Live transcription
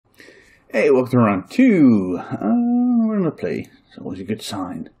Hey, welcome to round 2. We're gonna play. It's always a good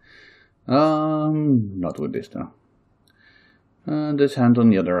sign. Not with this though. This hand on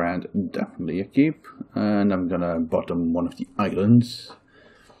the other hand, definitely a keep. And I'm gonna bottom one of the islands.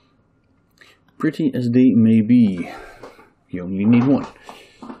 Pretty as they may be, you only need one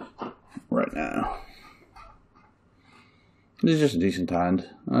right now. This is just a decent hand.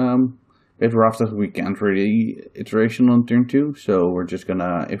 If we're after, we can't really iteration on turn 2, so we're just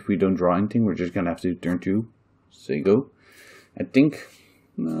gonna, if we don't draw anything, we're just gonna have to turn 2, say go. I think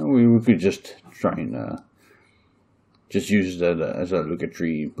we could just try and just use that as a look at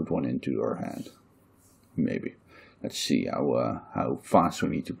tree, put one into our hand. Maybe. Let's see how fast we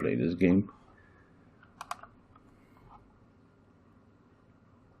need to play this game.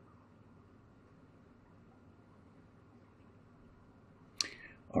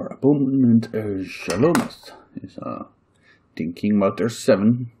 Our opponent, Shalomist, is thinking about their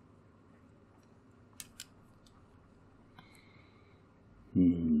 7.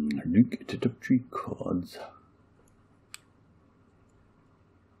 Look at the top 3 cards.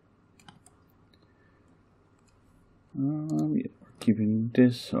 Yeah, we're keeping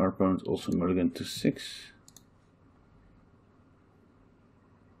this. Our opponent also mulligan to 6.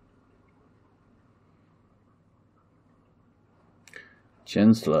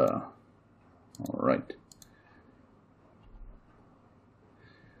 Chancellor. Alright.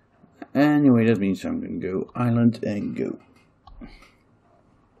 Anyway, that means I'm going to go island and go.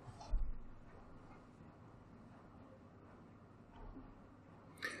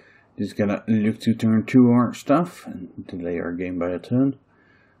 This is going to look to turn 2 our stuff and delay our game by a turn.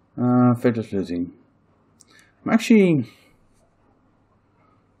 Fetter's losing. I'm actually...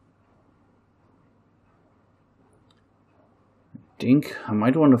 I think I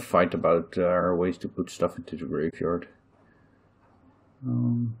might want to fight about ways to put stuff into the graveyard.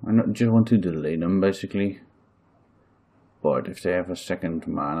 I just want to delay them basically. But if they have a second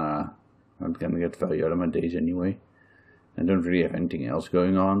mana, I'm gonna get value out of my days anyway. I don't really have anything else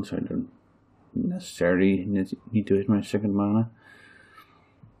going on, so I don't necessarily need to hit my second mana.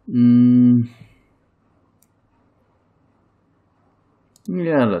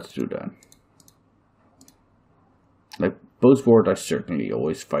 Yeah, let's do that. Like, post board, I certainly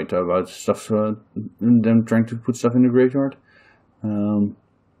always fight about stuff, them trying to put stuff in the graveyard.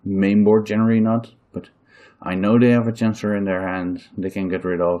 Main board, generally not, but I know they have a Chancellor in their hand they can get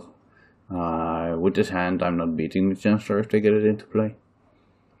rid of. With this hand, I'm not beating the Chancellor if they get it into play.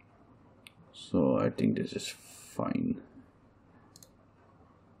 So I think this is fine.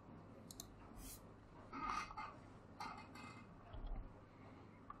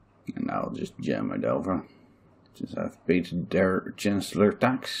 And I'll just jam my Delver. Since I've paid their Chancellor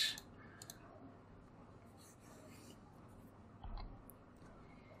tax.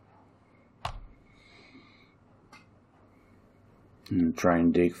 And try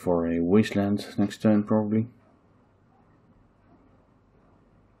and dig for a wasteland next turn probably.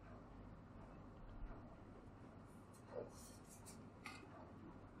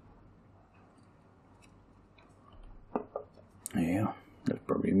 Yeah, that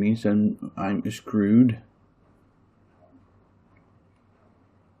probably means then I'm screwed.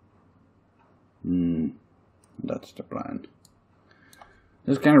 That's the plan.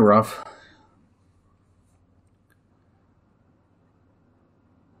 It's kind of rough.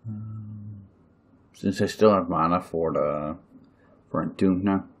 Since I still have mana for Entomb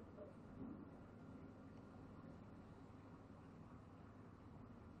now.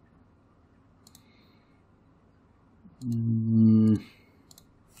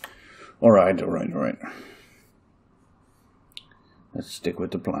 Alright. Let's stick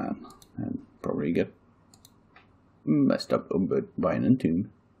with the plan and probably get messed up a bit by an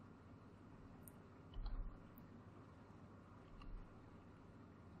Entomb.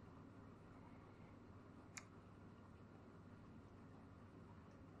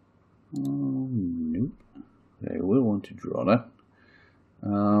 Nope. They will want to draw that.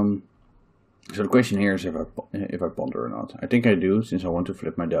 So the question here is if I ponder or not. I think I do, since I want to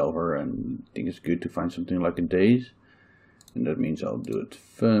flip my Delver and I think it's good to find something like a Daze. And that means I'll do it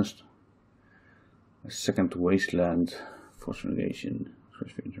first. A second Wasteland, Force Negation,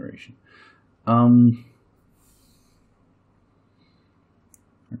 First Iteration. I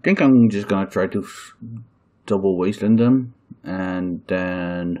think I'm just gonna try to double Wasteland them, and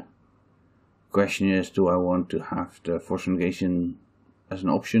then question is, do I want to have the Force Negation as an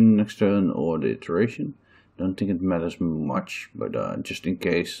option next turn or the iteration? Don't think it matters much, but just in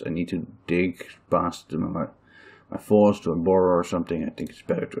case I need to dig past my force to a borrow or something, I think it's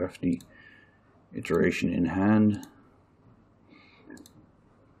better to have the iteration in hand.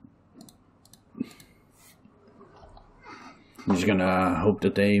 I'm just gonna hope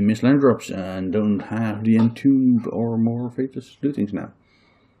that they miss land drops and don't have the entomb or more faithless lootings now.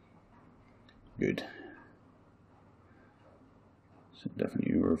 Good. So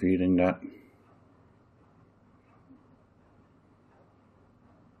definitely revealing that.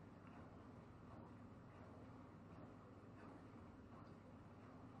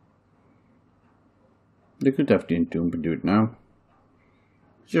 They could have the entomb and do it now.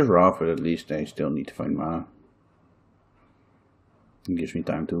 It's just rough, but at least they still need to find mana. It gives me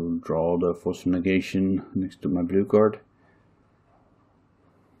time to draw the Fossil Negation next to my blue card.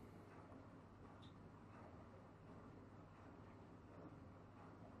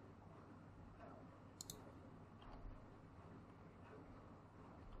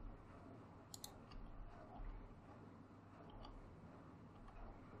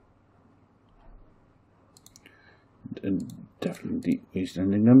 And definitely waste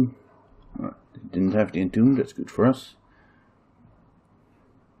ending them. They didn't have the entomb, that's good for us.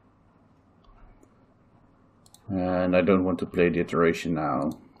 And I don't want to play the iteration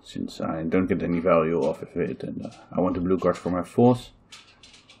now, since I don't get any value off of it, and I want the blue cards for my force.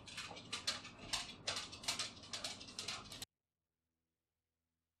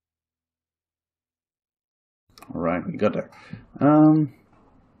 Alright, we got there.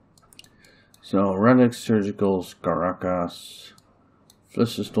 So, Relics, Surgicals, Caracas,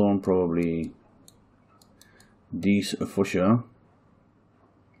 Flusterstorm probably, these Fuchsia.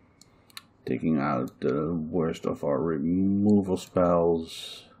 Taking out the worst of our removal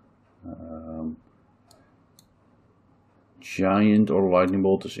spells. Giant or Lightning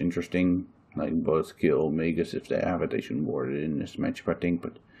Bolt is interesting. Like both kill Magus if they have it. They shouldn't ward it in this matchup, I think.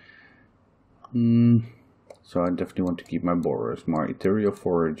 But so I definitely want to keep my Borers, my Ethereal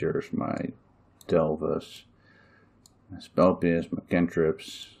Foragers, my Delvas, my Spell Pierce, my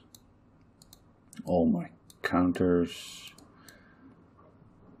Cantrips, all my counters.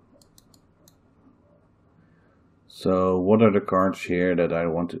 So what are the cards here that I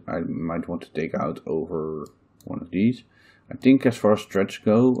might want to take out over one of these? I think as far as stretch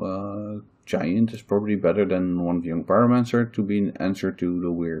go, Giant is probably better than one of Young Pyromancer to be an answer to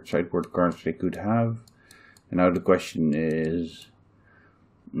the weird sideboard cards they could have. And now the question is,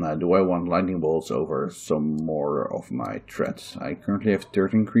 do I want Lightning Bolts over some more of my threats? I currently have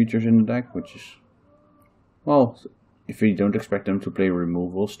 13 creatures in the deck, which is, well, if you don't expect them to play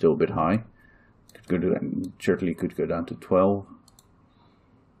removal, still a bit high. Could go to, certainly could go down to 12.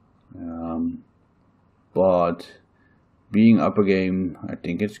 But being up a game, I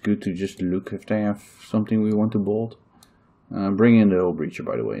think it's good to just look if they have something we want to bolt. Bring in the Hull Breacher,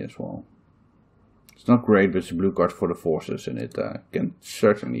 by the way, as well. It's not great, but it's a blue card for the forces, and it can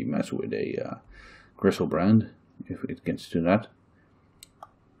certainly mess with a Griselbrand if it gets to that.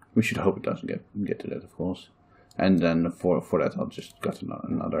 We should hope it doesn't get to that, of course. And then for that, I'll just got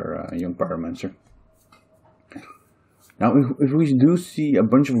another Young Pyromancer. Now, if we do see a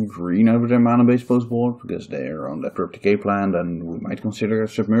bunch of green over their mana base post board, because they're on the Corrupt Decay plan, then we might consider a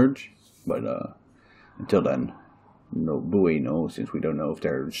Submerge. But until then, no bueno, since we don't know if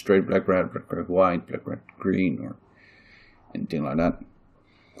they're straight black red, white, black red green, or anything like that.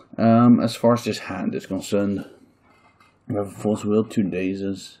 As far as this hand is concerned, we have a False Will, 2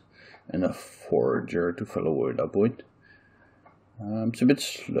 Dazes, and a Forager to follow it up with. It's a bit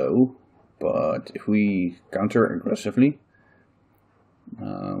slow, but if we counter aggressively,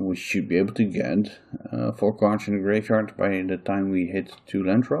 we should be able to get 4 cards in the graveyard by the time we hit 2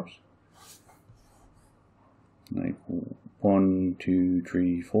 land drops. Like 1, 2,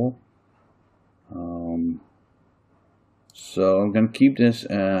 3, 4. So I'm gonna keep this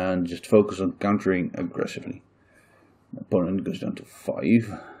and just focus on countering aggressively. My opponent goes down to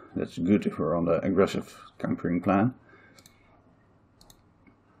 5. That's good if we're on the aggressive countering plan.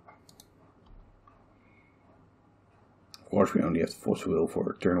 Of course, we only have the Force Will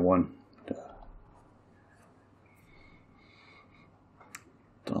for turn 1.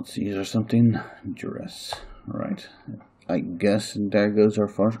 Don't see, is there something? Duress. Alright. I guess there goes our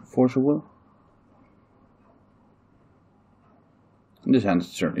Force Will. This hand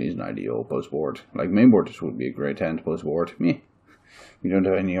certainly isn't ideal post board. Like main board, this would be a great hand post board. Meh. We don't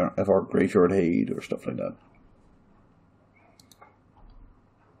have any of our graveyard hate or stuff like that.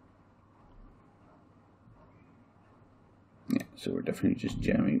 Yeah, so we're definitely just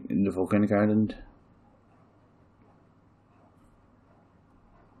jamming in the Volcanic Island.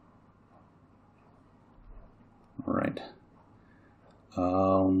 Alright.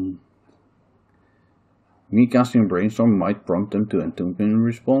 Me casting a Brainstorm might prompt them to entomb in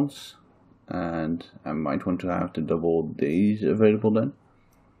response. And I might want to have the double days available then.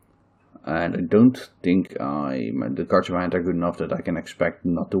 And I don't think the cards in my hand are good enough that I can expect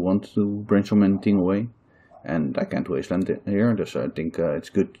not to want to brainstorm anything away. And I can't waste land here, so I think it's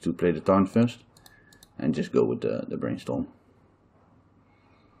good to play the Taunt first and just go with the brainstorm.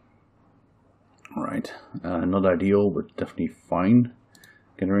 Alright, not ideal, but definitely fine.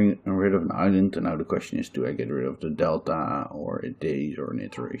 Getting rid of an island, and now the question is, do I get rid of the delta or a days or an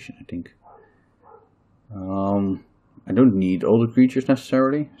iteration, I think. I don't need all the creatures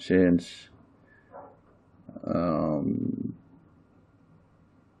necessarily, since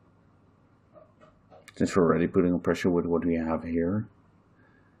we're already putting on pressure with what we have here.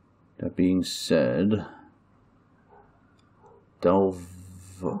 That being said,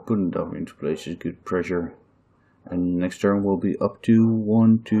 putting Delve into place is good pressure. And next turn will be up to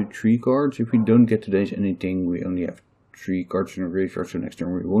 1, 2, 3 cards. If we don't get today's anything, we only have 3 cards in our graveyard, so next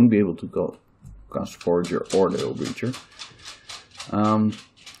turn we won't be able to cast Forager or the Hill Breacher. I'm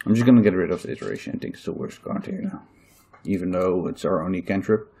just going to get rid of the iteration. I think it's the worst card here now. Even though it's our only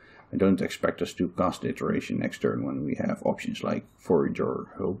cantrip, I don't expect us to cast the iteration next turn when we have options like Forager or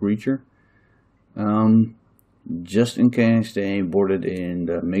Hill Breacher. Just in case they boarded in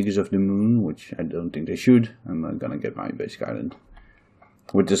the Magus of the Moon, which I don't think they should, I'm gonna get my basic island.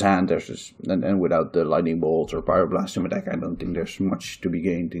 With this hand, there's just, and without the lightning bolts or pyroblast in my deck, I don't think there's much to be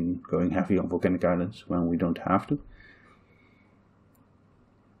gained in going heavy on volcanic islands when we don't have to.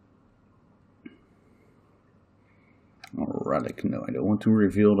 Relic, no, I don't want to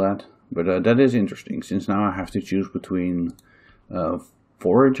reveal that, but that is interesting, since now I have to choose between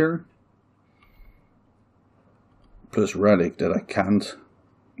Forager plus Relic that I can't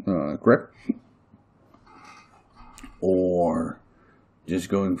grab, or just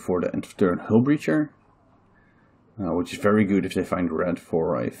going for the end of turn Hill Breacher, which is very good if they find red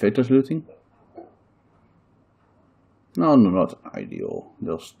for a Faithless Looting. No, not ideal.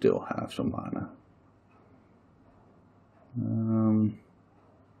 They'll still have some mana.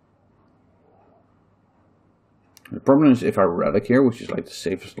 The problem is if I Relic here, which is like the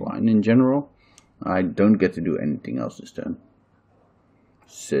safest line in general, I don't get to do anything else this turn,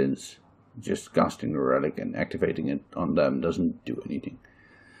 since just casting the Relic and activating it on them doesn't do anything.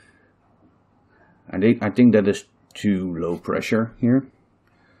 I think that is too low pressure here,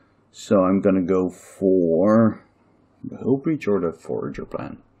 so I'm gonna go for the Hill Breach or the Forager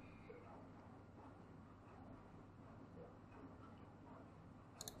plan.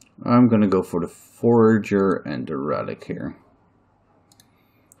 I'm gonna go for the Forager and the Relic here.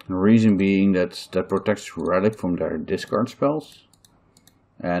 The reason being that protects Relic from their discard spells,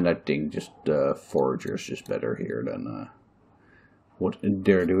 and I think just the Forager is just better here than what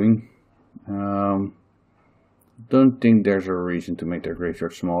they're doing. Don't think there's a reason to make their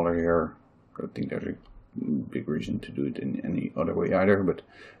graveyard smaller here. I don't think there's a big reason to do it in any other way either, but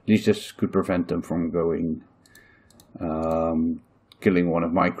at least this could prevent them from going killing one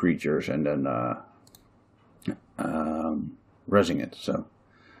of my creatures and then rezzing it. So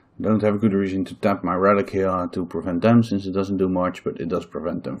I don't have a good reason to tap my Relic here to prevent them, since it doesn't do much, but it does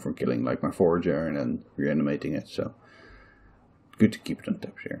prevent them from killing like my Forager and then reanimating it. So good to keep it on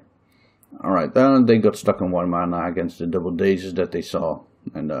tap here. Alright, they got stuck on 1 mana against the double dazes that they saw,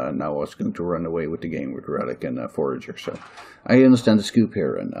 and now I was going to run away with the game with Relic and Forager. So I understand the scoop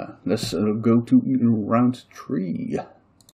here, and let's go to round 3.